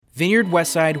Vineyard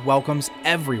Westside welcomes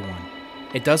everyone.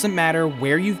 It doesn't matter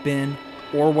where you've been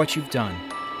or what you've done.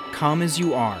 Come as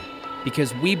you are,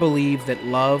 because we believe that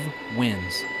love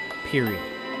wins. Period.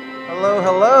 Hello,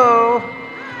 hello.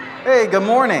 Hey, good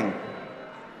morning.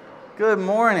 Good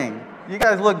morning. You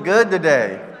guys look good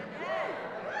today.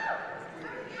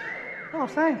 Oh,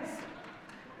 thanks.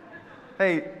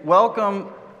 Hey, welcome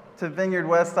to Vineyard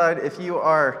Westside. If you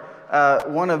are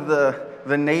one of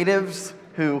the natives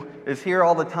who is here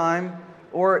all the time,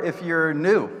 or if you're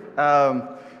new,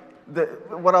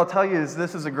 what I'll tell you is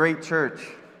this is a great church,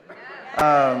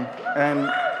 and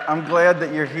I'm glad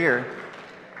that you're here.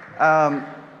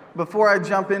 Before I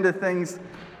jump into things,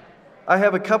 I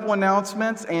have a couple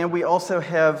announcements, and we also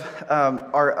have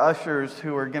our ushers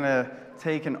who are going to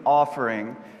take an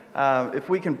offering. If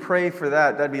we can pray for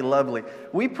that, that'd be lovely.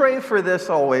 We pray for this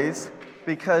always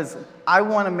because I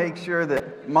want to make sure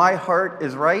that my heart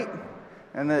is right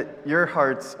and that your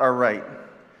hearts are right.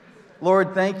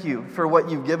 Lord, thank you for what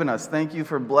you've given us. Thank you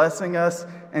for blessing us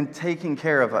and taking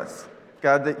care of us.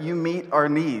 God, that you meet our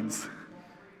needs.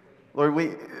 Lord,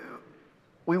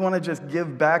 we want to just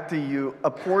give back to you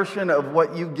a portion of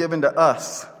what you've given to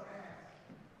us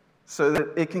so that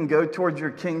it can go towards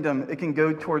your kingdom. It can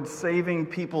go towards saving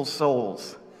people's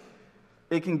souls.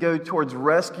 It can go towards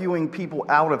rescuing people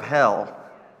out of hell.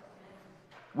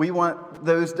 We want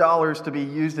those dollars to be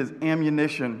used as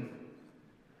ammunition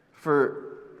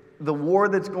for the war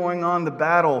that's going on, the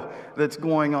battle that's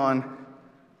going on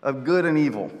of good and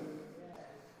evil.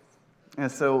 And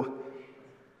so,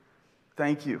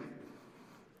 thank you.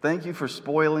 Thank you for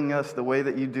spoiling us the way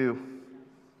that you do.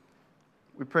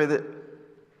 We pray that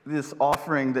this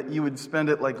offering, that you would spend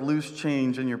it like loose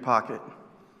change in your pocket.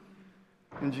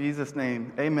 In Jesus'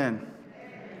 name, amen.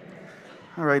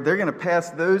 All right, they're going to pass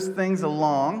those things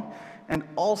along. And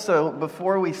also,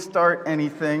 before we start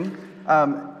anything,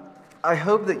 I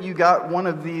hope that you got one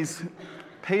of these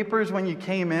papers when you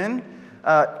came in.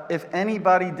 If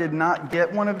anybody did not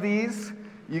get one of these,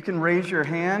 you can raise your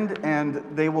hand and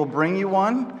they will bring you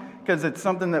one, because it's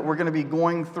something that we're going to be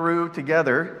going through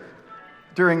together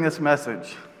during this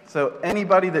message. So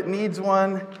anybody that needs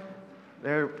one,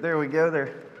 there we go.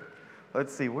 There.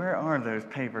 Let's see, where are those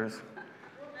papers?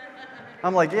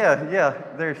 I'm like, yeah,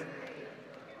 there's...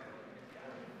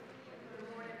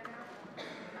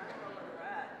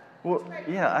 Well,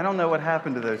 yeah, I don't know what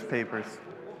happened to those papers.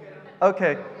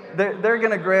 Okay, they're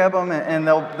going to grab them and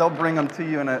they'll bring them to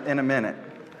you in a minute.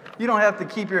 You don't have to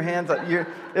keep your hands up.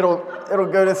 It'll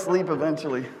go to sleep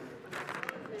eventually.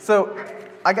 So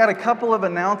I got a couple of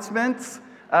announcements.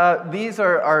 These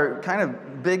are kind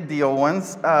of big deal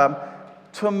ones.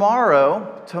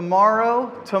 Tomorrow,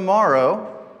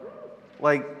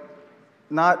 like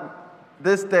not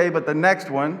this day, but the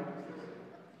next one,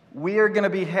 we are going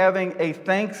to be having a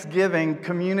Thanksgiving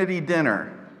community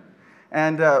dinner.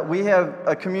 And we have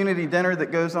a community dinner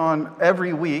that goes on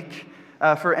every week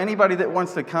for anybody that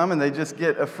wants to come, and they just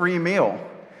get a free meal.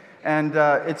 And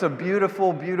it's a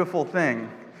beautiful, beautiful thing.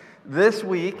 This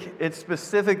week, it's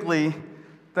specifically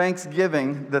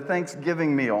Thanksgiving, the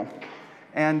Thanksgiving meal.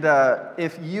 And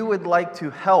if you would like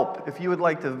to help, if you would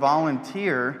like to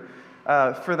volunteer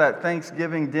for that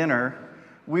Thanksgiving dinner,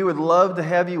 we would love to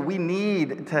have you. We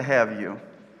need to have you.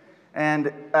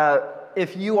 And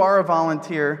if you are a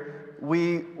volunteer,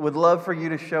 we would love for you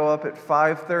to show up at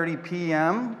 5:30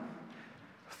 p.m.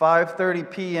 5:30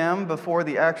 p.m. before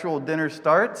the actual dinner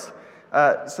starts,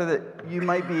 so that you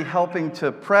might be helping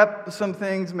to prep some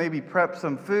things, maybe prep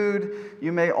some food.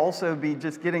 You may also be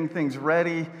just getting things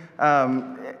ready.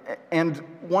 And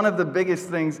one of the biggest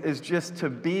things is just to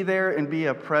be there and be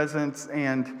a presence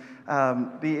and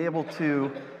be able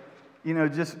to,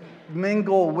 just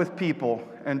mingle with people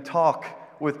and talk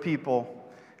with people.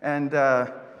 And,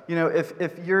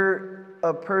 if you're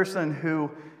a person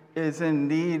who is in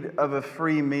need of a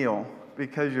free meal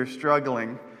because you're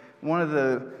struggling, one of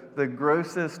the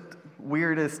grossest,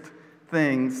 weirdest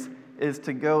things is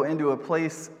to go into a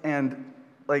place and,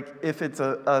 like, if it's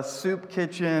a soup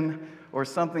kitchen or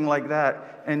something like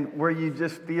that, and where you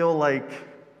just feel like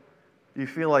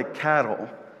cattle.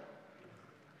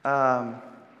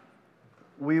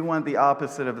 We want the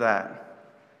opposite of that.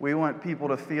 We want people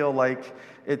to feel like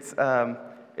it's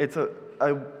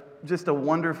just a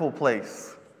wonderful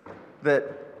place, that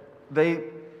they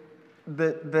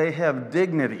have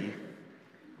dignity,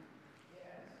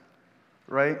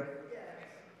 right?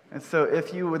 And so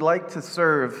if you would like to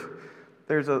serve,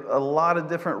 there's a lot of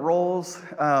different roles.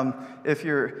 If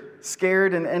you're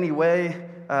scared in any way,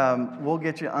 we'll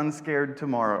get you unscared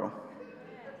tomorrow.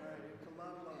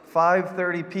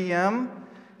 5:30 p.m.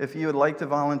 if you would like to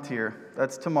volunteer.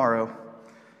 That's tomorrow.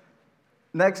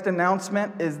 Next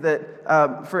announcement is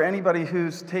that for anybody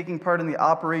who's taking part in the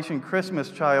Operation Christmas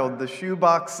Child, the shoe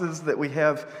boxes that we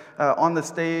have on the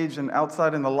stage and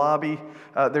outside in the lobby,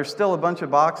 there's still a bunch of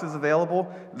boxes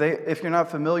available. If you're not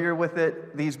familiar with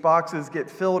it, these boxes get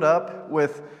filled up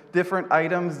with different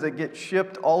items that get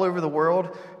shipped all over the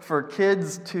world for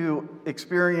kids to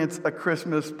experience a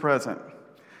Christmas present.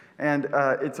 And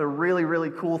it's a really,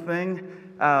 really cool thing.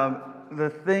 The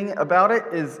thing about it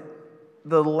is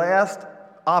the last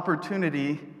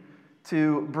opportunity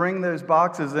to bring those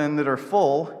boxes in that are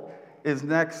full is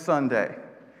next Sunday.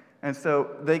 And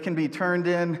so they can be turned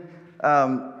in,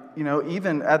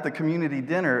 even at the community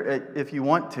dinner if you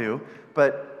want to,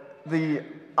 but the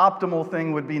optimal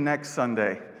thing would be next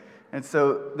Sunday. And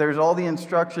so there's all the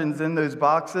instructions in those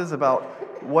boxes about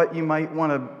what you might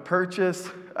want to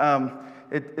purchase.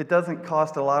 It doesn't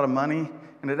cost a lot of money,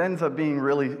 and it ends up being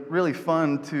really, really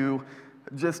fun to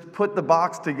just put the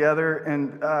box together,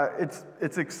 and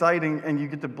it's exciting, and you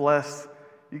get to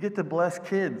bless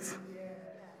kids.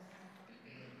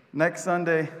 Next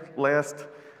Sunday, last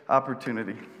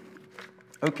opportunity.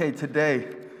 Okay, today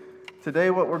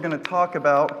what we're going to talk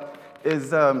about is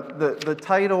the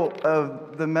title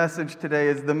of the message today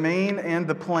is The Main and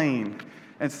the Plain.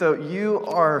 And so you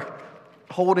are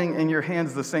holding in your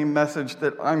hands the same message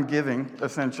that I'm giving,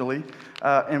 essentially.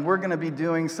 And we're going to be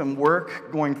doing some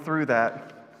work going through that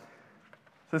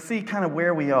to see kind of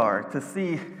where we are, to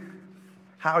see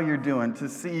how you're doing, to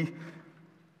see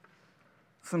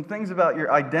some things about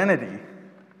your identity.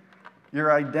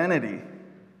 Your identity.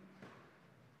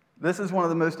 This is one of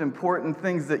the most important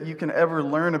things that you can ever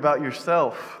learn about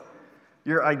yourself.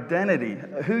 Your identity,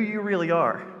 who you really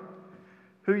are.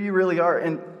 Who you really are.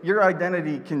 And your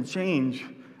identity can change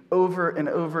over and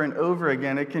over and over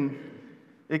again. It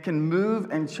can move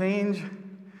and change.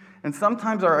 And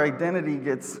sometimes our identity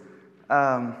gets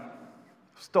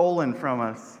stolen from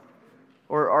us.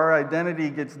 Or our identity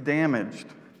gets damaged.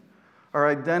 Our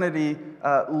identity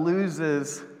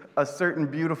loses a certain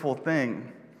beautiful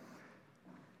thing.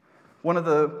 One of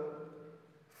the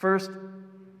first,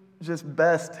 just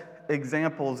best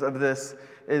examples of this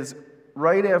is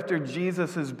right after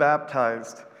Jesus is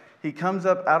baptized. He comes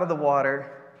up out of the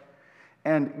water,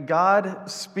 and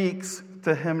God speaks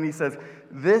to him, and he says,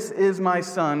 "This is my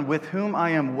son, with whom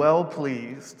I am well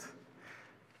pleased."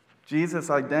 Jesus'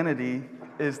 identity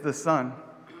is the Son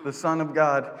of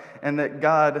God, and that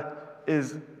God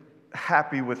is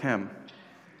happy with him.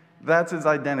 That's his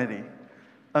identity.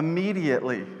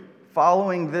 Immediately,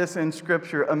 following this in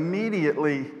Scripture,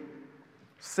 immediately,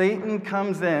 Satan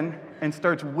comes in and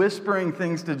starts whispering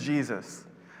things to Jesus.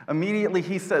 Immediately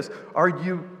he says, "Are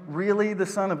you really the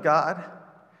Son of God?"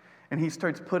 And he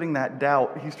starts putting that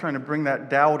doubt. He's trying to bring that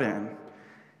doubt in.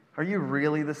 "Are you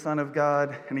really the Son of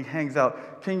God?" And he hangs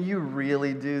out. "Can you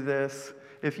really do this?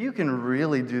 If you can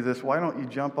really do this, why don't you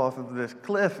jump off of this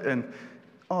cliff?" And,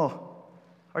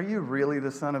 are you really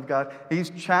the Son of God? He's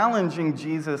challenging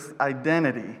Jesus'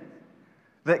 identity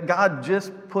that God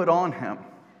just put on him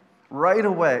right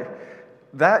away.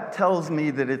 That tells me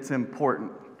that it's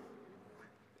important.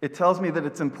 It tells me that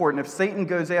it's important. If Satan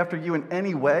goes after you in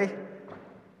any way,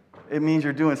 it means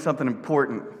you're doing something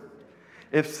important.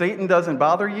 If Satan doesn't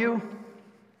bother you,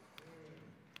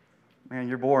 man,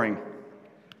 you're boring.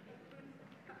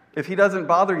 If he doesn't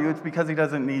bother you, it's because he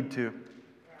doesn't need to.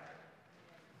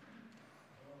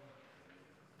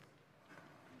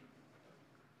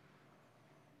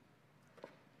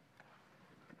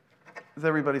 Is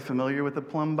everybody familiar with the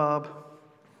plumb bob?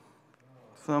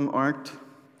 Some aren't.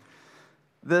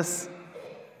 This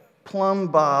plumb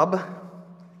bob,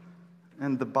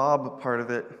 and the bob part of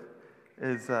it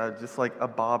is just like a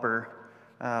bobber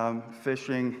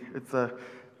fishing. It's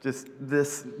just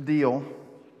this deal.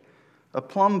 A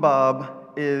plumb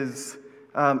bob is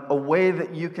a way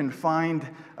that you can find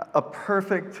a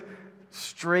perfect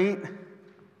straight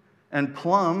and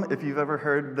plumb, if you've ever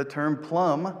heard the term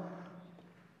plumb,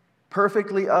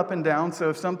 perfectly up and down. So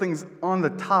if something's on the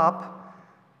top,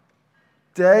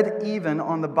 dead even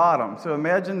on the bottom. So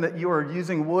imagine that you are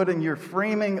using wood and you're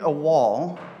framing a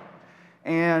wall,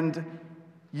 and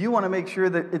you want to make sure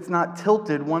that it's not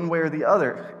tilted one way or the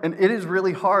other. And it is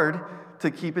really hard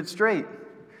to keep it straight.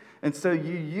 And so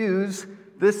you use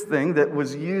this thing that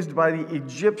was used by the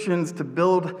Egyptians to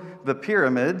build the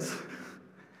pyramids,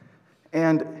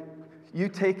 and you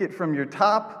take it from your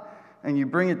top and you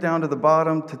bring it down to the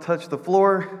bottom to touch the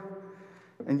floor,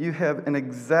 and you have an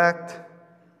exact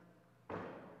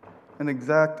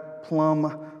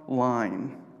plumb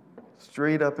line,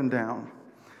 straight up and down.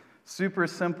 Super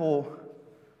simple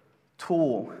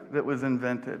tool that was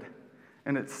invented.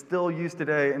 and it's still used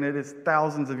today, and it is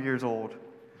thousands of years old.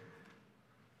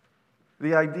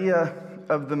 The idea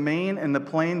of the main and the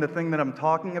plain, the thing that I'm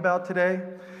talking about today,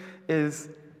 is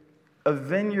a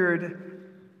vineyard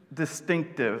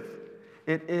distinctive.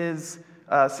 It is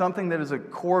something that is a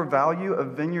core value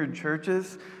of Vineyard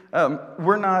churches.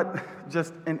 We're not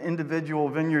just an individual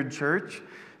Vineyard church.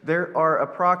 There are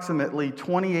approximately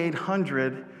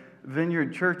 2,800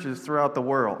 Vineyard churches throughout the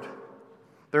world.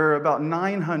 There are about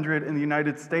 900 in the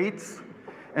United States,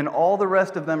 and all the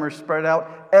rest of them are spread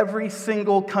out. Every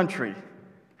single country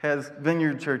has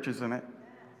Vineyard churches in it.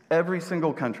 Every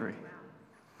single country.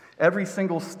 Every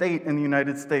single state in the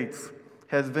United States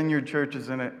has Vineyard churches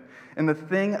in it. And the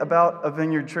thing about a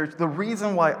Vineyard church, the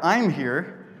reason why I'm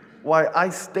here, why I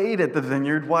stayed at the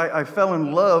Vineyard, why I fell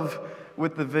in love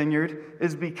with the Vineyard,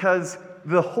 is because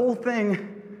the whole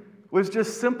thing was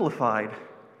just simplified.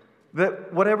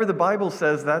 That whatever the Bible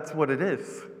says, that's what it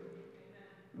is.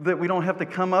 That we don't have to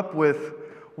come up with,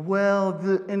 well,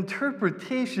 the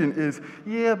interpretation is,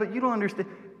 yeah, but you don't understand.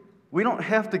 We don't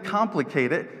have to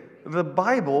complicate it. The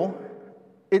Bible,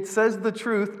 it says the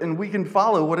truth, and we can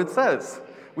follow what it says.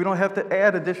 We don't have to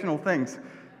add additional things.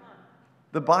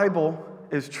 The Bible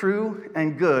is true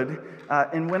and good,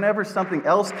 and whenever something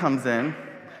else comes in,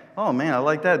 oh man, I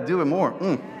like that, do it more.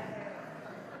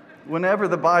 Whenever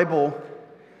the Bible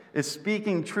is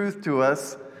speaking truth to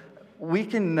us, we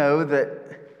can know that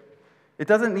it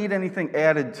doesn't need anything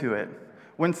added to it.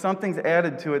 When something's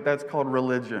added to it, that's called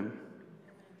religion.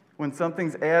 When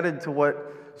something's added to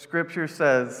what Scripture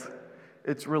says,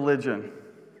 it's religion.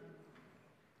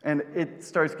 And it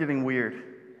starts getting weird.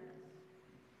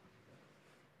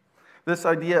 This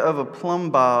idea of a plumb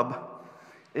bob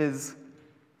is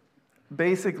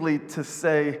basically to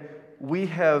say we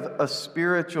have a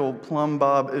spiritual plumb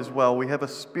bob as well. We have a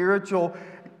spiritual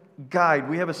guide.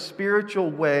 We have a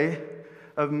spiritual way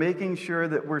of making sure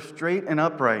that we're straight and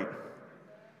upright.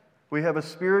 We have a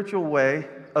spiritual way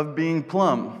of being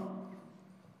plumb.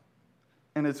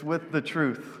 And it's with the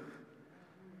truth.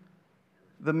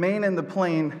 The main and the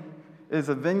plain is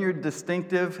a Vineyard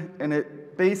distinctive, and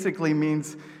it basically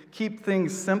means keep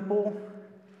things simple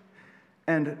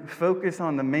and focus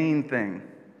on the main thing.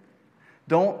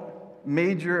 Don't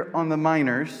major on the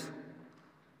minors.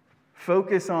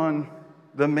 Focus on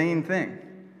the main thing.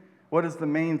 What is the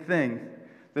main thing?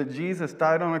 That Jesus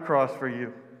died on a cross for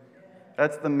you.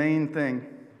 That's the main thing.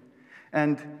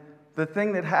 And the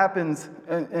thing that happens,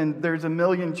 and there's a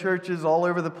million churches all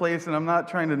over the place, and I'm not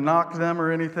trying to knock them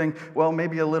or anything. Well,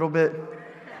 maybe a little bit.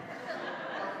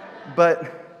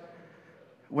 But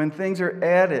when things are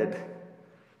added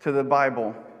to the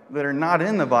Bible that are not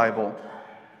in the Bible,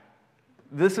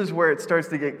 this is where it starts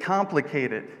to get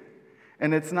complicated.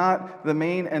 And it's not the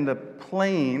main and the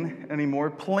plain anymore,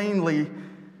 plainly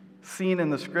seen in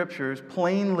the Scriptures,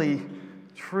 plainly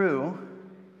true.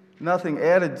 Nothing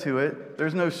added to it.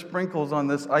 There's no sprinkles on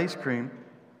this ice cream.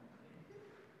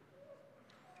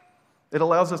 It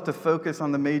allows us to focus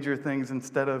on the major things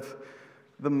instead of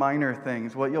the minor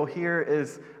things. What you'll hear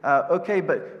is, okay,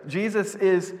 but Jesus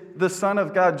is the Son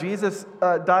of God. Jesus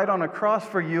died on a cross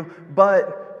for you,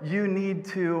 but you need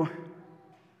to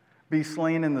be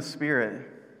slain in the Spirit.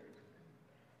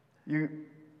 You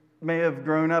may have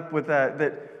grown up with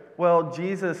that, well,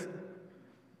 Jesus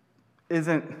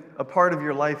isn't a part of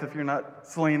your life if you're not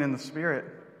slain in the Spirit.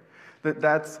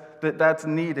 That's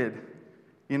needed.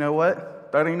 You know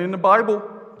what? That ain't in the Bible.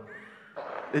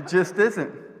 It just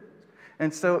isn't.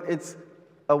 And so it's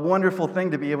a wonderful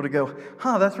thing to be able to go,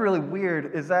 that's really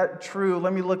weird. Is that true?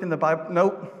 Let me look in the Bible.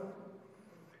 Nope.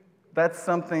 That's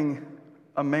something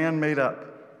a man made up.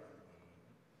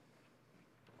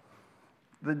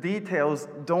 The details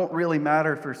don't really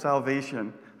matter for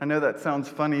salvation. I know that sounds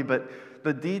funny, but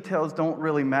the details don't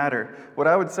really matter. What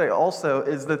I would say also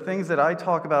is the things that I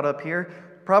talk about up here,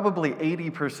 probably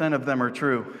 80% of them are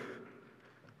true.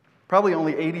 Probably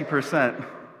only 80%.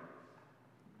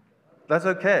 That's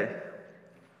okay.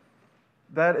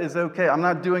 That is okay. I'm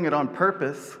not doing it on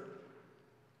purpose.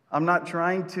 I'm not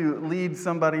trying to lead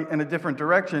somebody in a different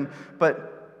direction,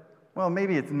 but, well,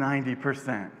 maybe it's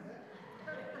 90%.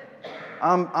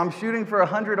 I'm shooting for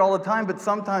 100 all the time, but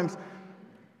sometimes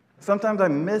I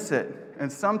miss it.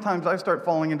 And sometimes I start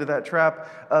falling into that trap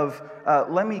of,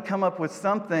 let me come up with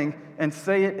something and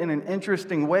say it in an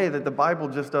interesting way that the Bible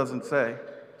just doesn't say.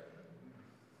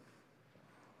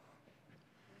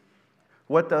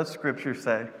 What does Scripture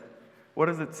say? What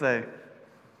does it say? It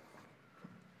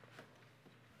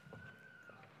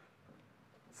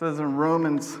says in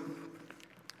Romans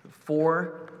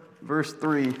 4, verse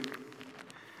 3,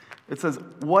 it says,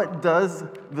 what does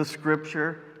the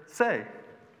Scripture say?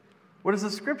 What does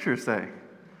the Scripture say?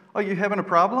 Oh, you having a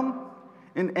problem?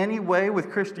 In any way with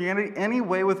Christianity, any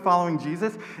way with following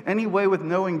Jesus, any way with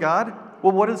knowing God?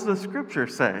 Well, what does the Scripture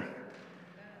say?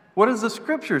 What does the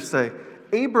Scripture say?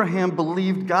 Abraham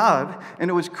believed God, and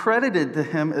it was credited to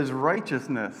him as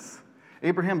righteousness.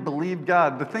 Abraham believed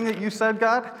God. The thing that you said,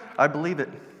 God, I believe it.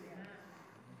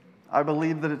 I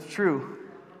believe that it's true.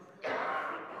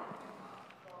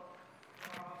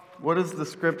 What does the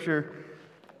Scripture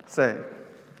say?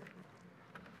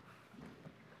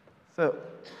 So,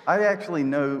 I actually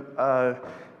know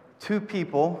two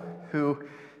people who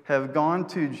have gone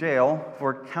to jail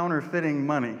for counterfeiting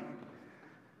money.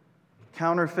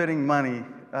 Counterfeiting money,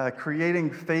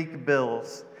 creating fake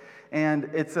bills. And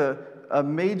it's a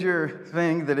major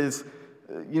thing that is,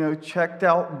 checked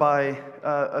out by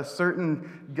a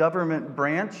certain government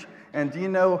branch. And do you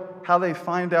know how they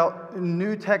find out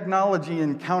new technology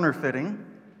in counterfeiting?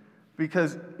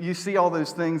 Because you see all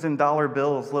those things in dollar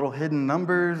bills, little hidden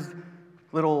numbers,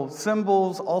 little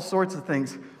symbols, all sorts of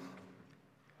things.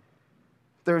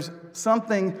 There's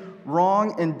something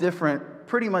wrong and different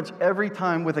pretty much every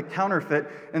time with a counterfeit,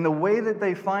 and the way that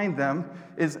they find them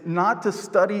is not to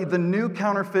study the new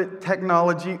counterfeit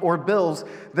technology or bills.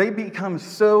 They become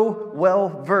so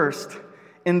well versed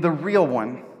in the real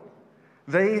one.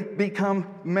 They become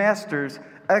masters,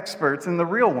 experts in the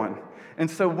real one. And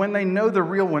so when they know the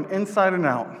real one inside and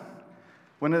out,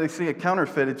 when they see a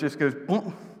counterfeit, it just goes,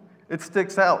 boom, it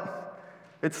sticks out.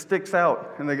 It sticks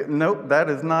out. And they go, nope, that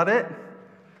is not it.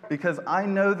 Because I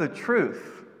know the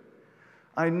truth.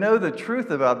 I know the truth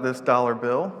about this dollar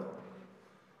bill.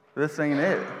 This ain't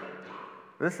it.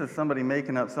 This is somebody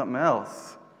making up something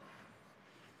else.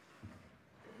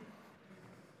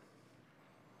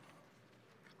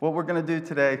 What we're going to do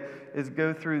today is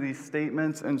go through these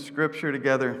statements in Scripture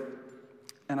together.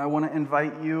 And I want to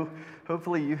invite you,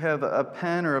 hopefully you have a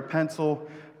pen or a pencil.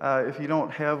 If you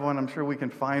don't have one, I'm sure we can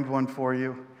find one for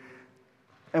you.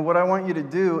 And what I want you to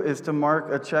do is to mark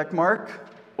a check mark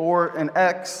or an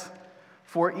X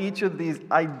for each of these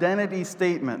identity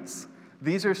statements.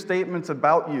 These are statements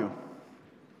about you.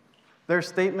 They're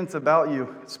statements about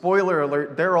you. Spoiler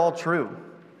alert, they're all true.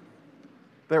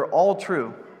 They're all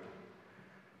true.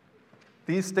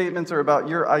 These statements are about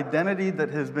your identity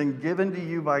that has been given to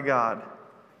you by God.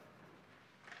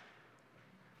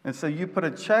 And so you put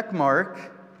a check mark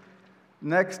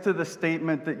next to the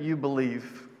statement that you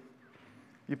believe.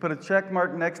 You put a check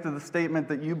mark next to the statement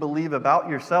that you believe about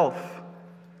yourself.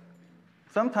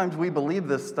 Sometimes we believe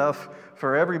this stuff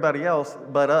for everybody else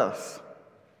but us.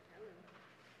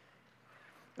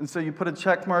 And so you put a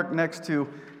check mark next to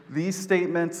these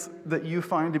statements that you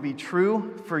find to be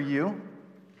true for you,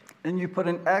 and you put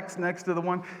an X next to the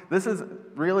one. This is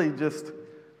really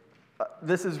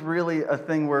a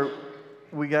thing where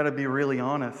we got to be really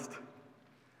honest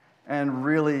and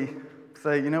really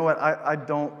say, you know what,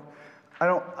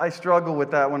 I struggle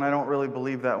with that one. I don't really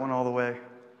believe that one all the way.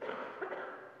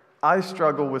 I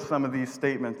struggle with some of these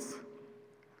statements,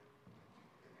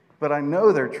 but I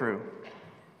know they're true.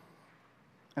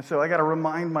 And so I got to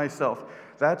remind myself,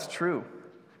 that's true.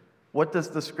 What does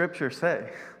the Scripture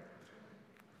say?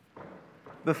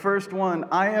 The first one,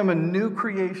 I am a new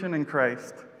creation in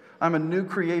Christ. I'm a new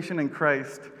creation in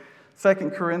Christ. 2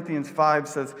 Corinthians 5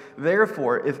 says,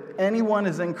 therefore, if anyone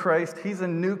is in Christ, he's a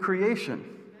new creation.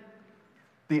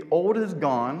 The old is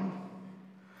gone,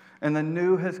 and the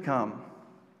new has come.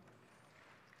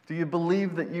 Do you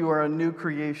believe that you are a new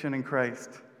creation in Christ?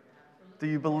 Do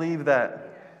you believe that?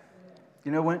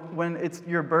 You know, when it's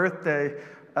your birthday,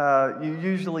 you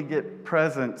usually get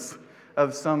presents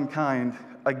of some kind,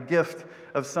 a gift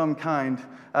of some kind.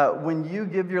 When you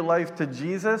give your life to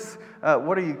Jesus,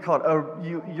 what are you called?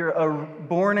 You're a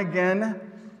born-again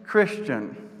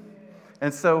Christian.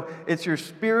 And so it's your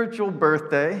spiritual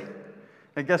birthday,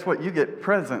 and guess what? You get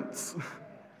presents.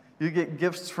 You get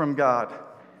gifts from God.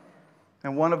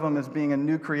 And one of them is being a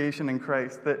new creation in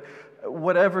Christ, that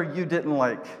whatever you didn't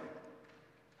like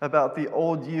about the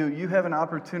old you have an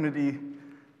opportunity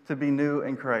to be new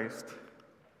in Christ.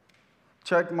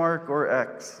 Check mark or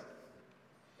X.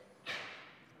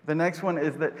 The next one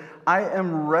is that I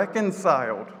am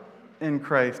reconciled in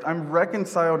Christ. I'm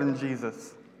reconciled in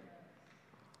Jesus.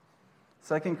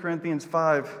 2 Corinthians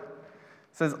 5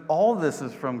 says, all this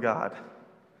is from God,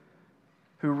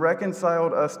 who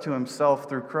reconciled us to himself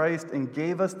through Christ and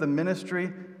gave us the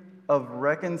ministry of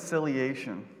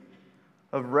reconciliation.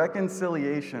 Of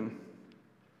reconciliation.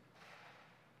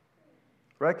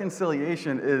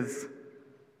 Reconciliation is,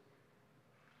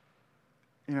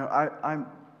 I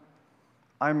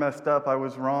messed up. I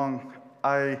was wrong.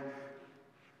 I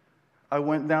I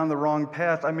went down the wrong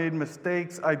path. I made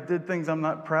mistakes. I did things I'm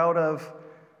not proud of.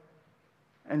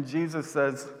 And Jesus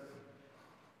says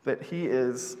that he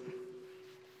is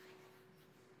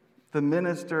the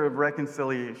minister of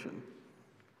reconciliation,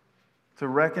 to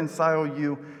reconcile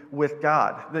you with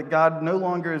God. That God no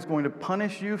longer is going to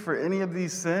punish you for any of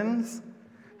these sins.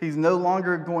 He's no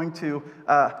longer going to,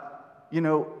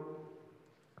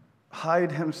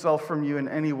 hide himself from you in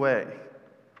any way,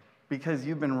 because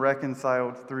you've been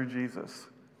reconciled through Jesus.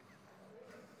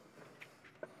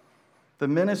 The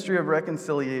ministry of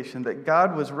reconciliation, that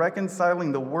God was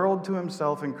reconciling the world to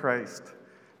himself in Christ,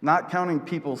 not counting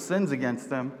people's sins against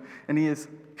them, and he has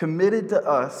committed to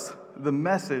us the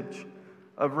message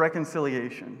of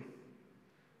reconciliation.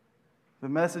 The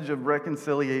message of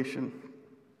reconciliation.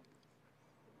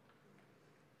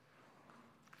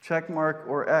 Check mark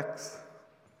or X.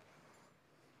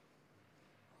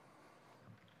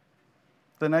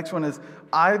 The next one is,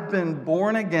 I've been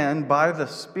born again by the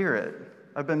Spirit.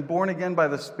 I've been born again by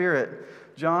the Spirit.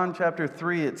 John chapter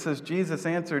 3, it says, Jesus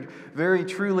answered, very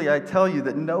truly I tell you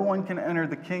that no one can enter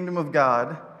the kingdom of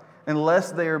God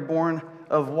unless they are born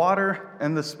of water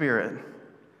and the Spirit.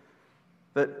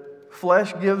 That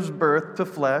flesh gives birth to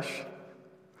flesh,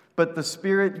 but the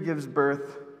Spirit gives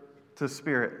birth to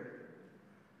spirit.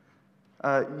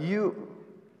 You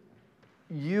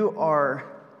are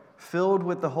filled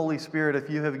with the Holy Spirit if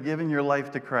you have given your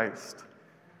life to Christ.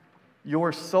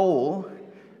 Your soul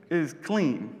is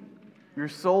clean. Your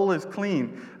soul is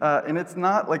clean. And it's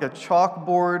not like a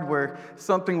chalkboard where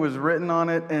something was written on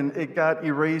it and it got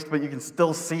erased, but you can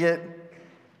still see it.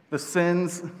 The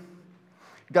sins.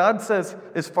 God says,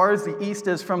 as far as the east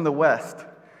is from the west,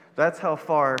 that's how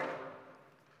far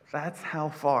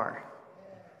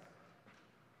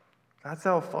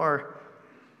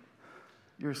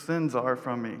your sins are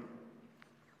from me.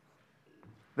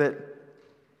 That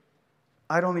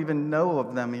I don't even know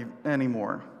of them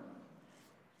anymore.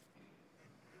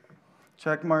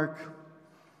 Check mark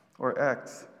or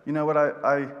X. You know what?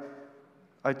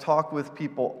 I talk with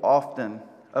people often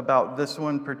about this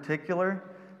one particular,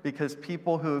 because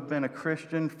people who have been a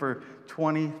Christian for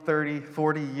 20, 30,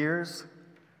 40 years,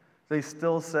 they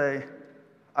still say,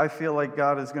 I feel like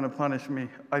God is going to punish me.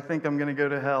 I think I'm going to go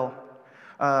to hell.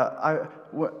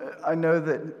 I know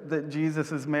that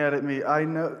Jesus is mad at me. I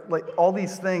know, like, all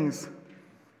these things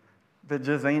that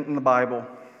just ain't in the Bible.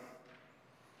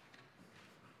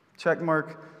 Check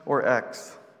mark or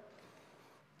X.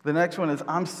 The next one is,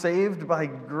 I'm saved by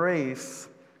grace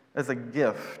as a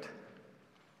gift.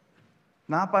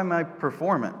 Not by my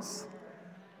performance.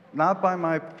 Not by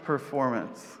my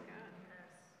performance.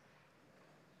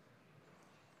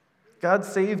 God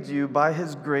saved you by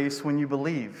his grace when you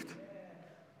believed.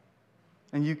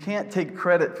 And you can't take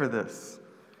credit for this.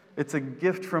 It's a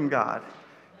gift from God.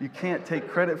 You can't take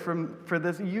credit for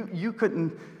this. You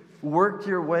couldn't work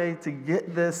your way to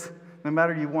get this, no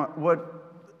matter you want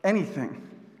anything.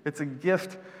 It's a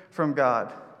gift from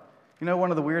God. You know,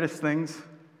 one of the weirdest things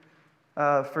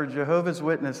for Jehovah's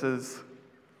Witnesses,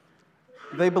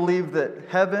 they believe that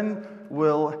heaven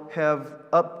will have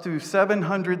up to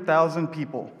 700,000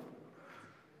 people.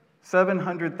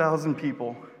 700,000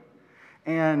 people.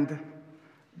 And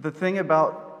the thing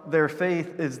about their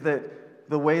faith is that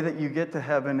the way that you get to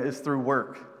heaven is through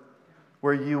work,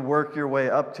 where you work your way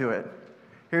up to it.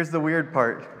 Here's the weird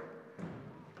part.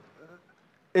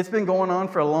 It's been going on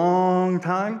for a long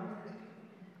time.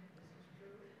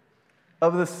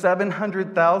 Of the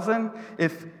 700,000,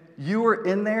 if you were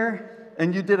in there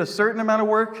and you did a certain amount of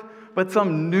work, but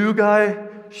some new guy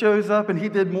shows up and he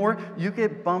did more, you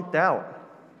get bumped out.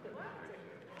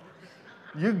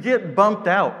 You get bumped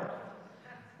out.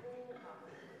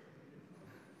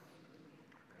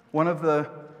 One of the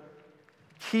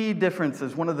key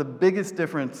differences, one of the biggest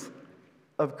difference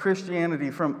of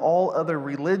Christianity from all other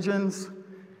religions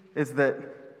is that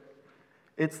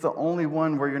it's the only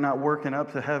one where you're not working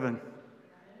up to heaven.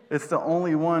 It's the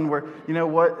only one where, you know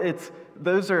what,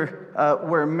 those are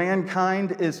where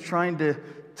mankind is trying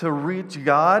to reach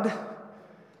God.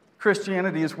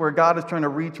 Christianity is where God is trying to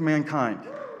reach mankind.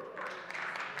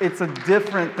 It's a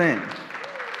different thing.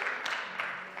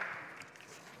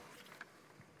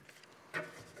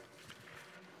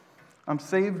 I'm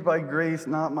saved by grace,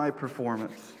 not my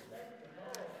performance.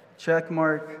 Check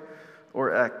mark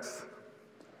or X.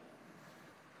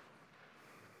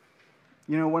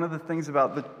 You know, one of the things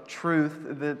about the truth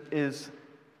that is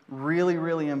really,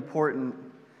 really important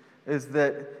is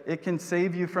that it can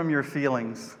save you from your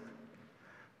feelings.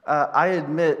 I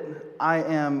admit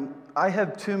I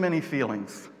have too many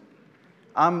feelings.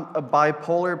 I'm a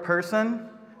bipolar person.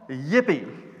 Yippee.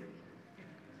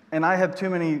 and I have too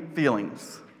many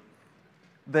feelings.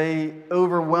 They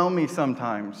overwhelm me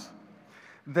sometimes.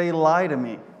 They lie to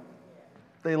me.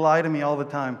 They lie to me all the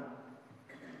time.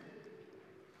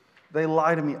 They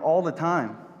lie to me all the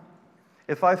time.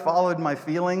 If I followed my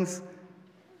feelings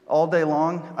all day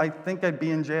long, I think I'd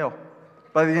be in jail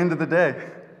by the end of the day.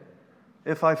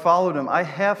 If I followed them, I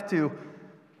have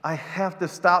to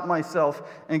stop myself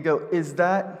and go, is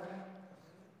that,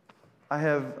 I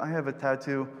have a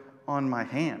tattoo on my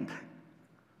hand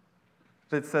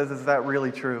that says, is that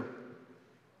really true?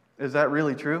 Is that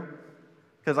really true?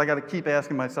 Because I got to keep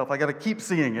asking myself, I got to keep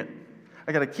seeing it.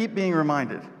 I got to keep being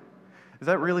reminded. Is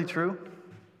that really true?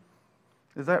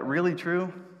 Is that really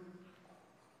true?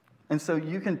 And so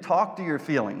you can talk to your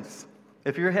feelings.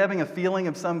 If you're having a feeling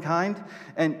of some kind,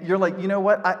 and you're like, you know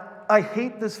what, I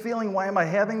hate this feeling, why am I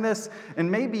having this?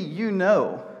 And maybe you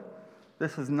know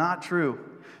this is not true.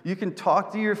 You can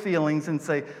talk to your feelings and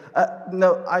say,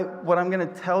 no, what I'm going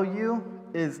to tell you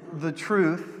is the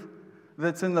truth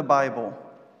that's in the Bible.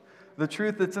 The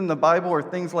truth that's in the Bible are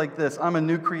things like this. I'm a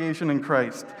new creation in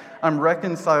Christ. I'm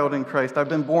reconciled in Christ. I've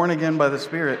been born again by the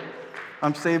Spirit.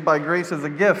 I'm saved by grace as a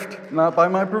gift, not by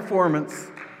my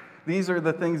performance. These are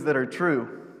the things that are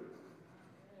true.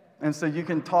 And so you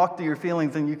can talk to your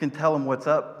feelings and you can tell them what's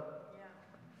up.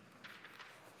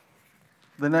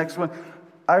 The next one,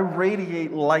 I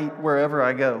radiate light wherever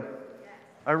I go.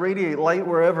 I radiate light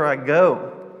wherever I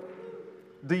go.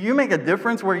 Do you make a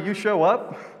difference where you show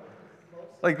up?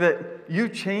 Like that you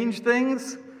change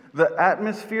things? The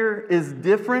atmosphere is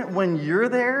different when you're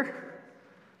there?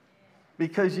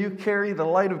 Because you carry the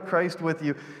light of Christ with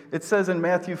you. It says in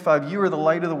Matthew 5, you are the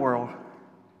light of the world.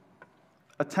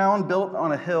 A town built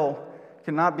on a hill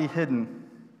cannot be hidden.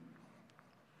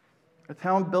 A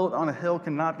town built on a hill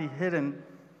cannot be hidden.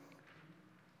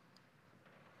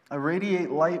 I radiate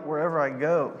light wherever I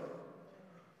go.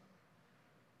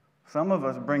 Some of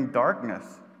us bring darkness,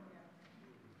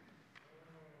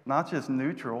 not just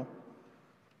neutral.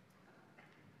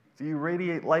 Do you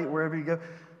radiate light wherever you go?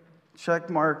 Check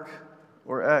mark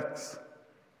or X.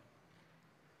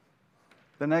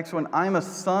 The next one, I'm a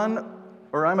son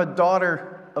or I'm a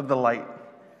daughter of the light.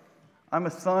 I'm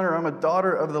a son or I'm a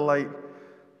daughter of the light.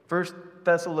 1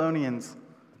 Thessalonians.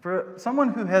 For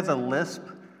someone who has a lisp,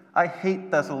 I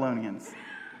hate Thessalonians.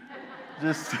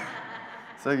 Just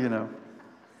so you know.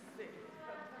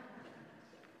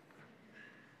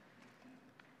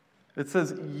 It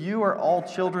says, you are all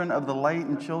children of the light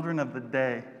and children of the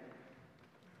day.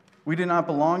 We do not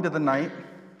belong to the night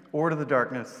or to the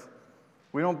darkness.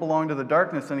 We don't belong to the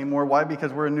darkness anymore. Why?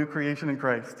 Because we're a new creation in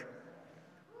Christ.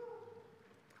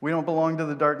 We don't belong to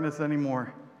the darkness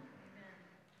anymore.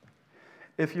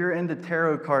 If you're into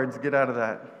tarot cards, get out of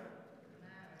that.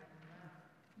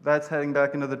 That's heading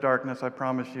back into the darkness, I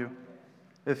promise you.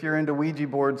 If you're into Ouija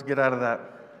boards, get out of that.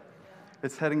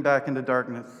 It's heading back into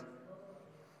darkness.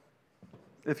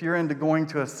 If you're into going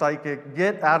to a psychic,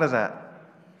 get out of that.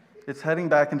 It's heading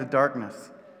back into darkness.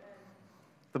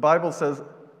 The Bible says,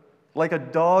 like a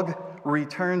dog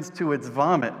returns to its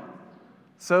vomit,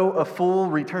 so a fool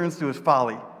returns to his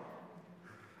folly.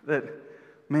 That,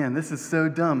 man, this is so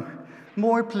dumb.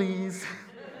 More, please.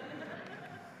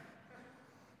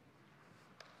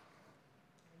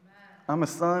 I'm a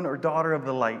son or daughter of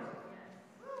the light.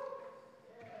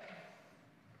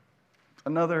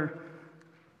 Another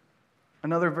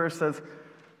verse says,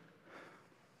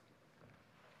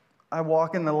 I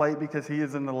walk in the light because he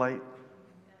is in the light.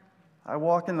 I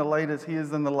walk in the light as he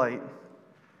is in the light.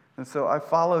 And so I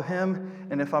follow him,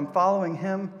 and if I'm following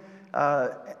him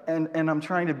and I'm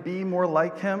trying to be more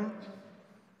like him,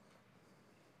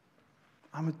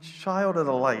 I'm a child of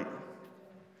the light.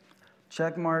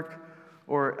 Check mark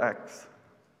or X.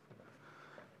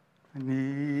 I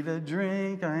need a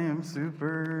drink, I am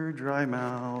super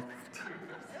dry-mouthed.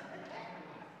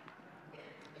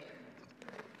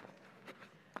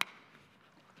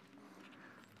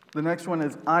 The next one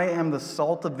is, I am the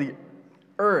salt of the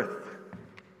earth.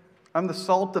 I'm the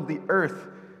salt of the earth,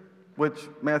 which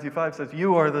Matthew 5 says,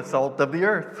 you are the salt of the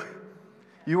earth.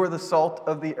 You are the salt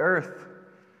of the earth.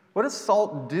 What does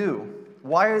salt do?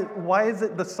 Why is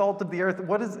it the salt of the earth?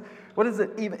 What is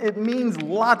it even? It means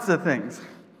lots of things.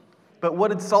 But what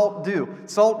did salt do?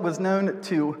 Salt was known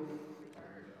to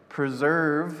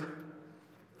preserve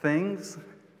things,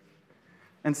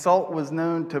 and salt was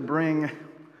known to bring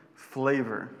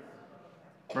flavor,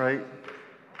 right?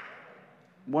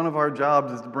 One of our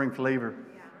jobs is to bring flavor.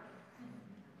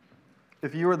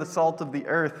 If you are the salt of the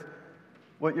earth,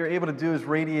 what you're able to do is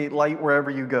radiate light wherever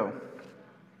you go.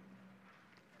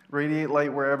 Radiate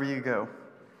light wherever you go.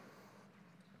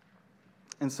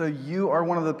 And so you are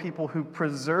one of the people who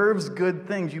preserves good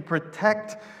things. You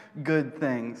protect good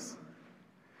things.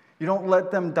 You don't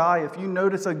let them die. If you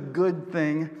notice a good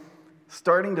thing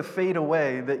starting to fade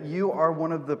away, that you are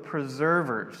one of the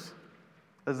preservers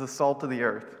as the salt of the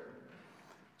earth.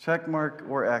 Check mark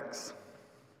or X.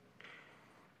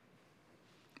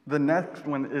 The next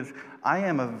one is, I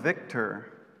am a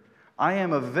victor. I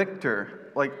am a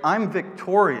victor. Like, I'm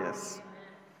victorious.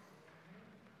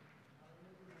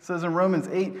 It says in Romans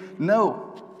 8,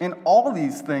 no, in all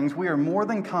these things we are more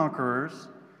than conquerors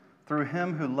through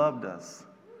him who loved us.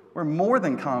 We're more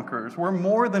than conquerors. We're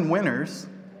more than winners.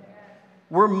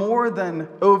 We're more than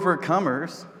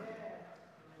overcomers.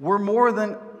 We're more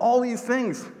than all these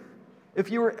things.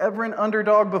 If you were ever an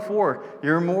underdog before,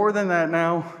 you're more than that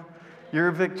now.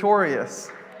 You're victorious.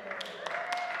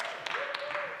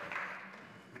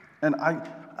 And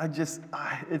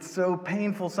it's so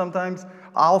painful sometimes.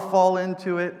 I'll fall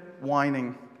into it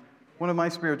whining. One of my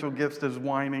spiritual gifts is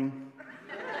whining.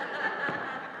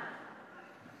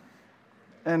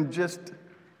 And just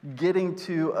getting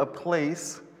to a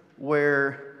place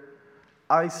where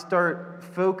I start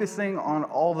focusing on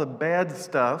all the bad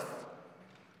stuff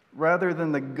rather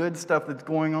than the good stuff that's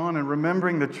going on, and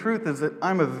remembering the truth is that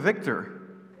I'm a victor.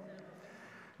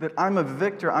 That I'm a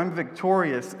victor, I'm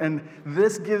victorious, and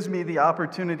this gives me the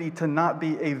opportunity to not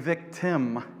be a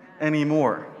victim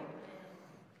anymore.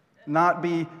 Not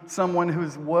be someone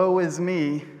who's woe is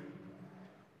me,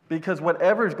 because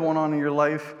whatever's going on in your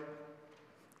life,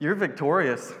 you're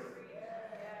victorious.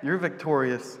 You're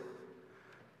victorious.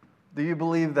 Do you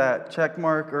believe that? Check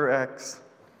mark or X.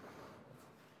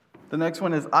 The next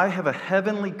one is, I have a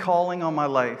heavenly calling on my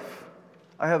life.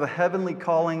 I have a heavenly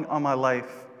calling on my life.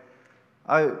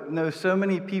 I know so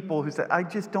many people who say, I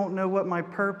just don't know what my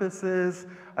purpose is.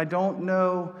 I don't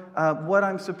know what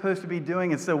I'm supposed to be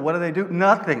doing. And so what do?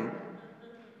 Nothing.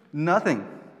 Nothing.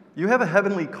 You have a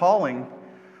heavenly calling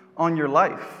on your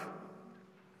life.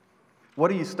 What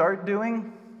do you start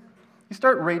doing? You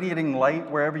start radiating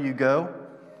light wherever you go.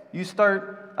 You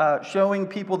start showing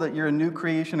people that you're a new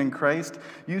creation in Christ.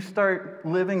 You start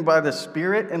living by the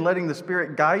Spirit and letting the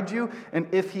Spirit guide you. And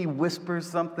if He whispers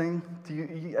something, do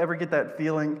you ever get that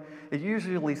feeling? It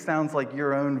usually sounds like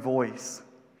your own voice.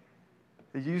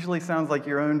 It usually sounds like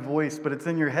your own voice, but it's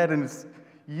in your head and it's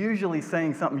usually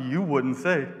saying something you wouldn't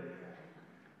say.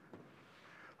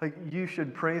 Like, you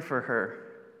should pray for her.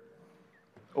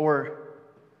 Or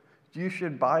you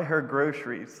should buy her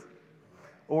groceries.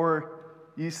 Or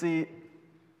you see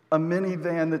a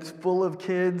minivan that's full of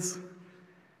kids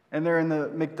and they're in the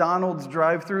McDonald's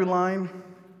drive-through line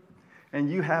and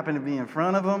you happen to be in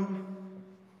front of them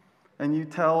and you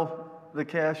tell the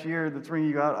cashier that's ringing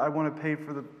you out, I want to pay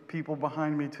for the people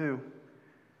behind me too.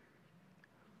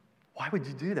 Why would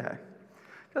you do that?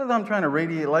 Because I'm trying to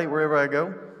radiate light wherever I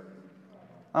go.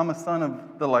 I'm a son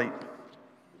of the light.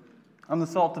 I'm the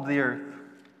salt of the earth.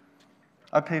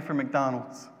 I pay for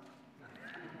McDonald's.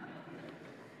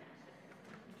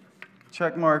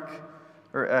 Check mark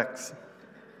or X.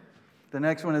 The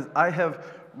next one is, I have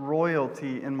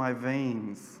royalty in my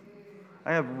veins.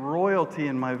 I have royalty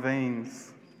in my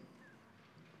veins.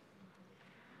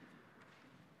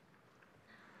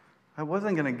 I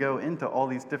wasn't going to go into all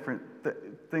these different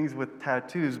things with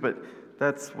tattoos, but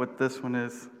that's what this one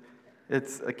is.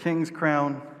 It's a king's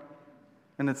crown,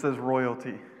 and it says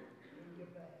royalty.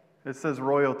 It says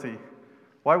royalty.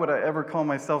 Why would I ever call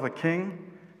myself a king?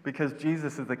 Because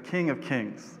Jesus is the King of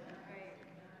Kings.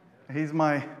 He's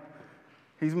my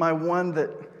one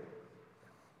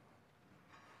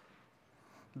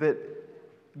that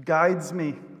guides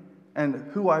me and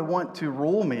who I want to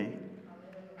rule me,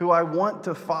 who I want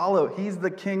to follow. He's the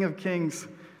King of Kings.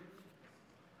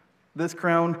 This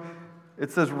crown, it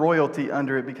says royalty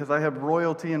under it because I have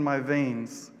royalty in my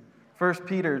veins. 1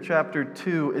 Peter chapter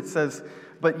 2, it says,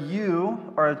 but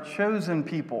you are a chosen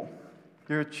people.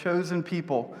 You're a chosen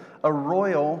people, a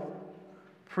royal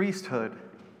priesthood.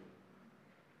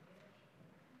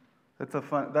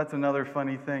 That's another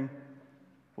funny thing.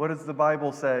 What does the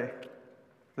Bible say?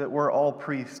 That we're all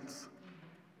priests.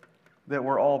 That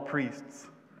we're all priests.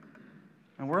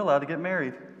 And we're allowed to get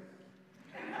married.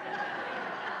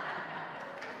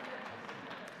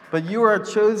 But you are a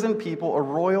chosen people, a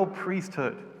royal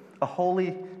priesthood, a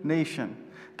holy nation,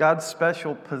 God's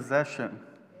special possession,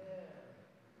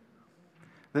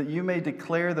 that you may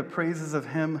declare the praises of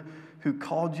Him who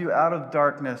called you out of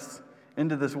darkness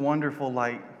into this wonderful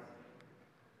light.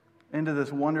 Into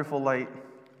this wonderful light.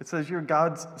 It says you're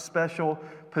God's special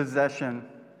possession.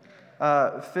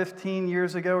 15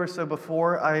 years ago or so,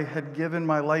 before I had given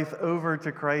my life over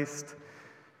to Christ,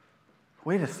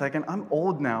 wait a second, I'm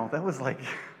old now. That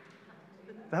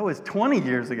was 20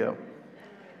 years ago.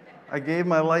 I gave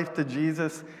my life to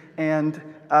Jesus, and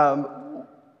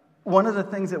one of the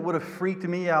things that would have freaked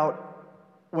me out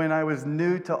when I was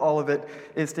new to all of it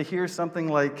is to hear something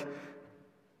like,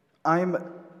 I'm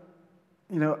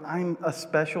a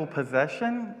special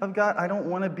possession of God. I don't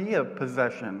want to be a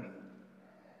possession.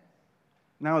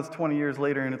 Now it's 20 years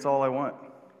later, and it's all I want.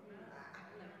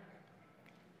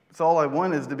 It's all I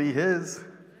want is to be His.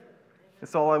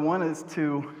 It's all I want is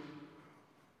to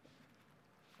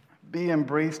be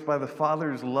embraced by the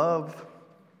Father's love.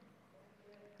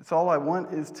 It's all I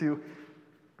want is to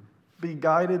be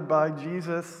guided by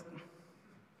Jesus.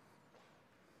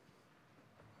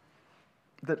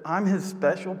 That I'm His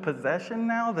special possession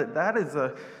now,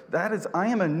 I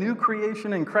am a new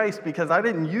creation in Christ because I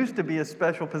didn't used to be a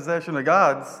special possession of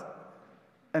God's,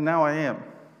 and now I am.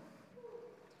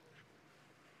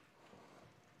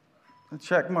 A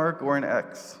check mark or an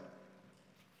X.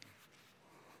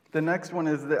 The next one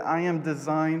is that I am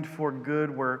designed for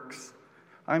good works.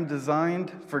 I'm designed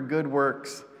for good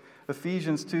works.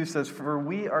 Ephesians 2 says, for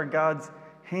we are God's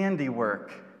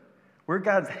handiwork. We're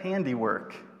God's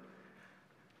handiwork.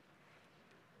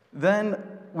 Then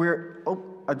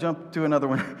I jumped to another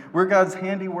one. We're God's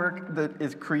handiwork that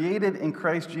is created in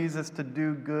Christ Jesus to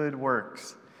do good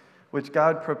works, which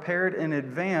God prepared in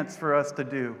advance for us to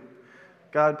do.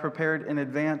 God prepared in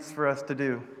advance for us to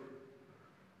do.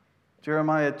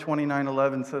 Jeremiah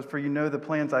 29:11 says, for you know the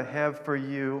plans I have for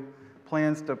you,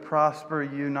 plans to prosper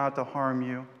you, not to harm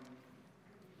you.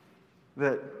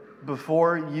 That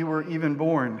before you were even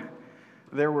born,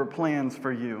 there were plans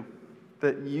for you.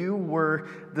 That you were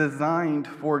designed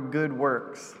for good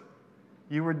works.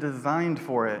 You were designed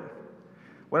for it.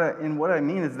 What I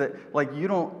mean is that, you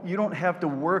don't have to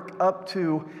work up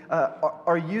to.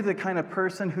 Are you the kind of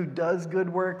person who does good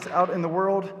works out in the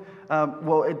world?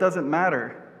 Well, it doesn't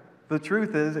matter. The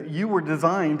truth is, you were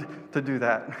designed to do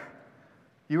that.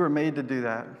 You were made to do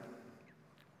that.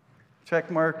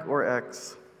 Check mark or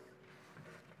X.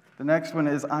 The next one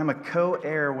is I'm a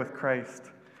co-heir with Christ.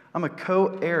 I'm a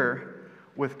co-heir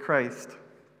with Christ.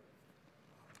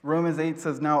 Romans 8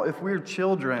 says, now if we're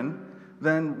children,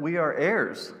 then we are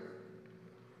heirs.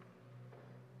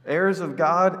 Heirs of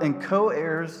God and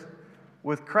co-heirs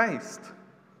with Christ.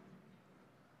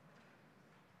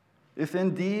 If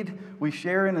indeed we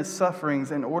share in His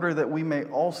sufferings in order that we may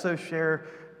also share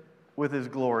with His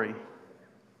glory.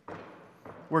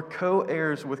 We're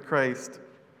co-heirs with Christ.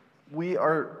 We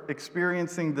are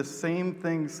experiencing the same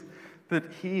things that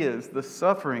He is, the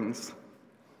sufferings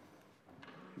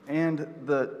and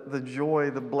the joy,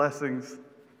 the blessings,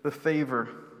 the favor.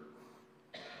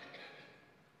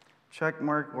 Check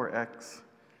mark or X.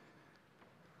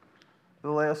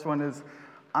 The last one is,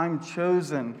 I'm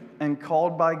chosen and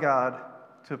called by God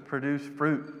to produce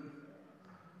fruit.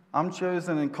 I'm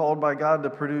chosen and called by God to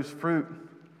produce fruit.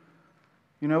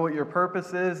 You know what your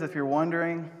purpose is, if you're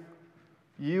wondering?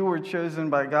 You were chosen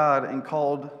by God and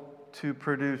called to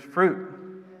produce fruit.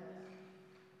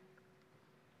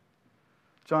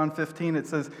 John 15, it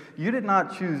says, you did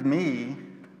not choose me,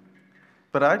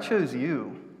 but I chose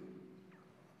you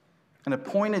and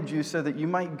appointed you so that you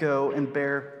might go and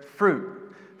bear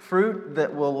fruit, fruit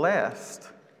that will last,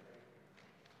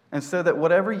 and so that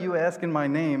whatever you ask in my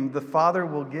name, the Father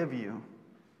will give you.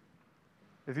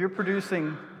 If you're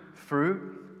producing fruit,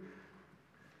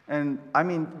 and I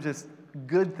mean just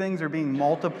good things are being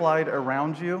multiplied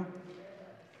around you,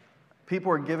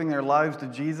 people are giving their lives to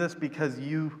Jesus because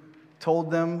you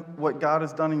told them what God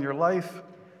has done in your life,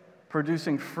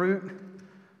 producing fruit,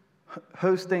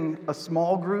 hosting a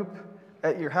small group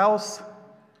at your house,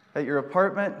 at your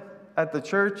apartment, at the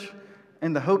church,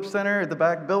 in the Hope Center, at the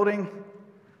back building.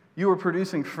 You are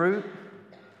producing fruit.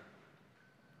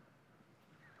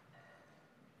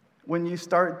 When you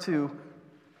start to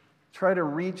try to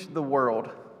reach the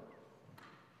world,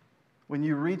 when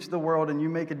you reach the world and you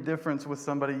make a difference with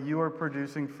somebody, you are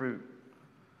producing fruit.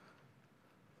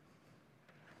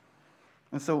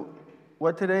 And so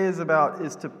what today is about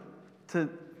is to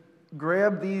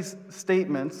grab these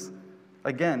statements.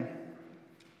 Again,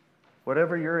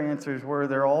 whatever your answers were,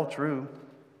 they're all true.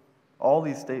 All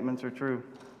these statements are true.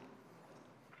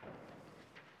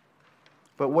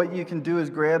 But what you can do is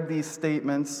grab these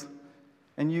statements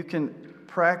and you can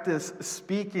practice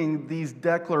speaking these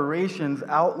declarations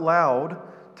out loud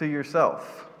to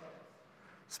yourself.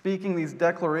 Speaking these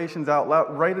declarations out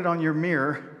loud, write it on your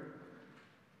mirror.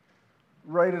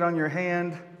 Write it on your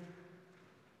hand.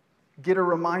 Get a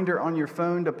reminder on your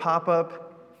phone to pop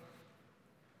up.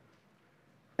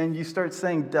 And you start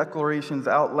saying declarations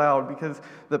out loud because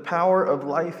the power of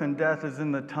life and death is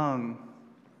in the tongue.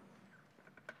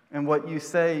 And what you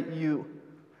say, you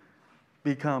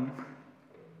become.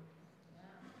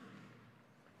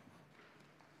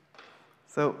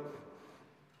 So,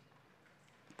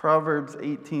 Proverbs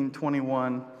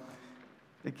 18:21,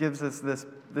 it gives us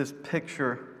this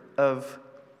picture of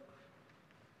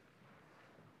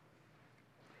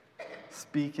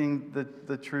speaking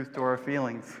the truth to our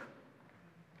feelings.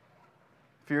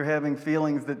 If you're having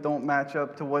feelings that don't match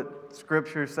up to what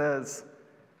Scripture says,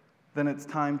 then it's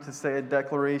time to say a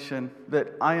declaration that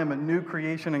I am a new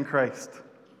creation in Christ.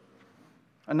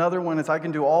 Another one is I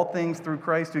can do all things through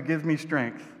Christ who gives me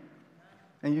strength.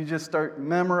 And you just start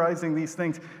memorizing these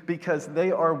things because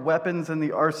they are weapons in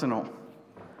the arsenal.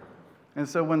 And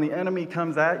so when the enemy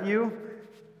comes at you,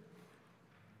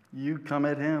 you come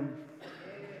at him.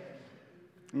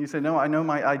 And you say, no, I know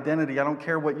my identity. I don't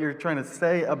care what you're trying to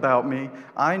say about me.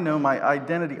 I know my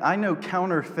identity. I know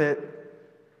counterfeit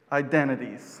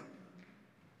identities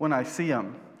when I see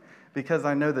them because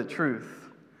I know the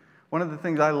truth. One of the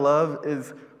things I love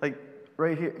is, like,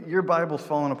 right here, your Bible's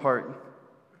falling apart.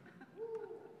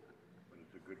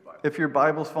 If your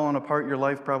Bible's falling apart, your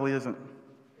life probably isn't.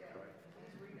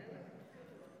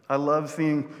 I love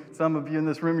seeing some of you in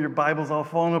this room, your Bible's all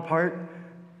falling apart.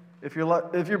 If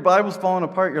your Bible's falling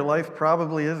apart, your life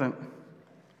probably isn't.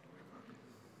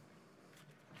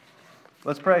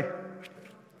 Let's pray.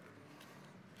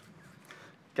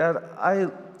 God, I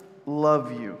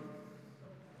love you.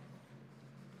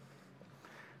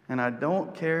 And I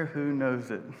don't care who knows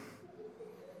it.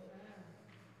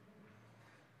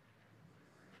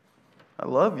 I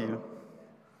love you.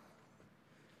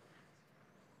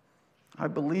 I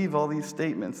believe all these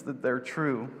statements that they're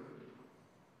true.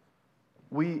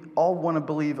 We all want to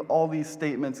believe all these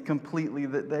statements completely,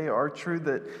 that they are true,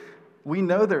 that we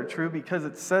know they're true because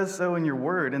it says so in your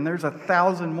word, and there's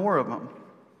 1,000 more of them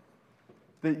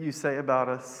that you say about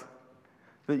us.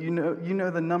 That you know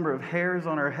the number of hairs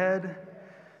on our head,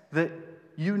 that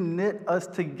you knit us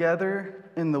together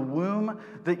in the womb,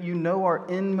 that you know our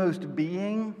inmost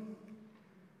being,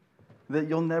 that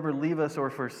you'll never leave us or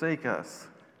forsake us.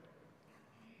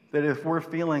 That if we're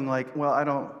feeling like, well, I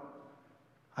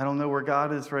don't know where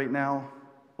God is right now,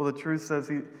 well, the truth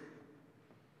says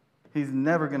He's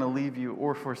never going to leave you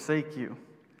or forsake you.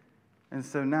 And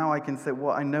so now I can say,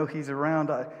 well, I know He's around.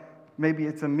 Maybe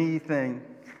it's a me thing.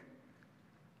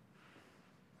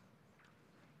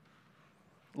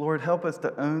 Lord, help us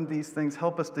to own these things.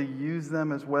 Help us to use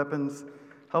them as weapons.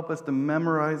 Help us to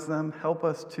memorize them. Help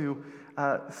us to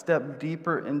step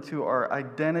deeper into our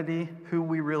identity, who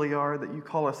we really are, that you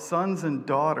call us sons and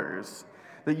daughters,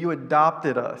 that you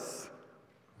adopted us,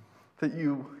 that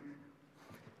you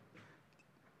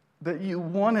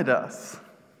wanted us.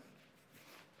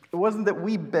 It wasn't that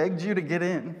we begged you to get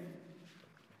in.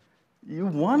 You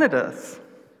wanted us.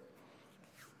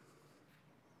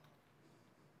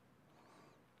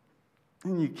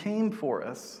 And you came for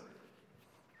us.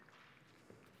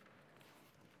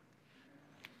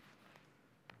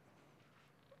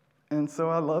 And so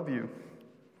I love you.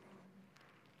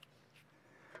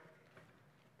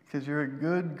 Because you're a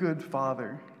good, good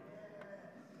Father.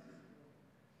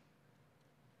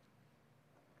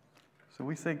 So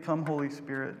we say, come, Holy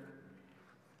Spirit.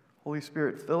 Holy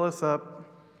Spirit, fill us up.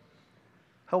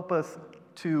 Help us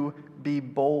to be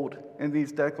bold in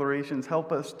these declarations.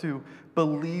 Help us to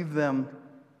believe them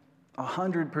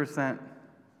 100%.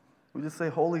 We just say,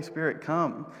 Holy Spirit,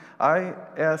 come. I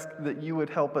ask that you would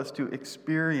help us to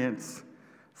experience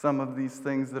some of these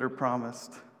things that are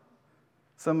promised,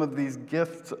 some of these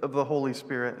gifts of the Holy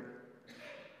Spirit.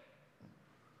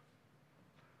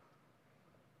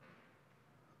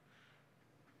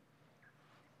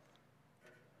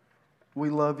 We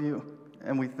love you,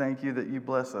 and we thank you that you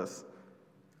bless us.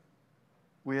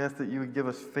 We ask that you would give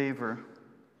us favor.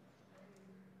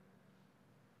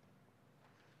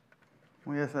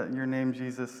 We ask that in your name,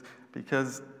 Jesus,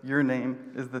 because your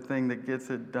name is the thing that gets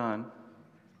it done.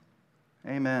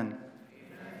 Amen.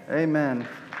 Amen.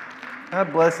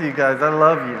 God bless you guys. I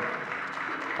love you.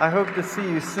 I hope to see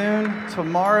you soon.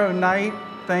 Tomorrow night,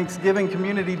 Thanksgiving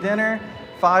community dinner,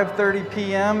 5:30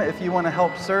 p.m. if you want to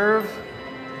help serve.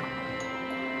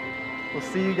 We'll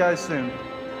see you guys soon.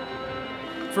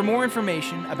 For more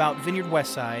information about Vineyard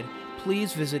Westside,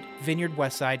 please visit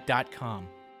vineyardwestside.com.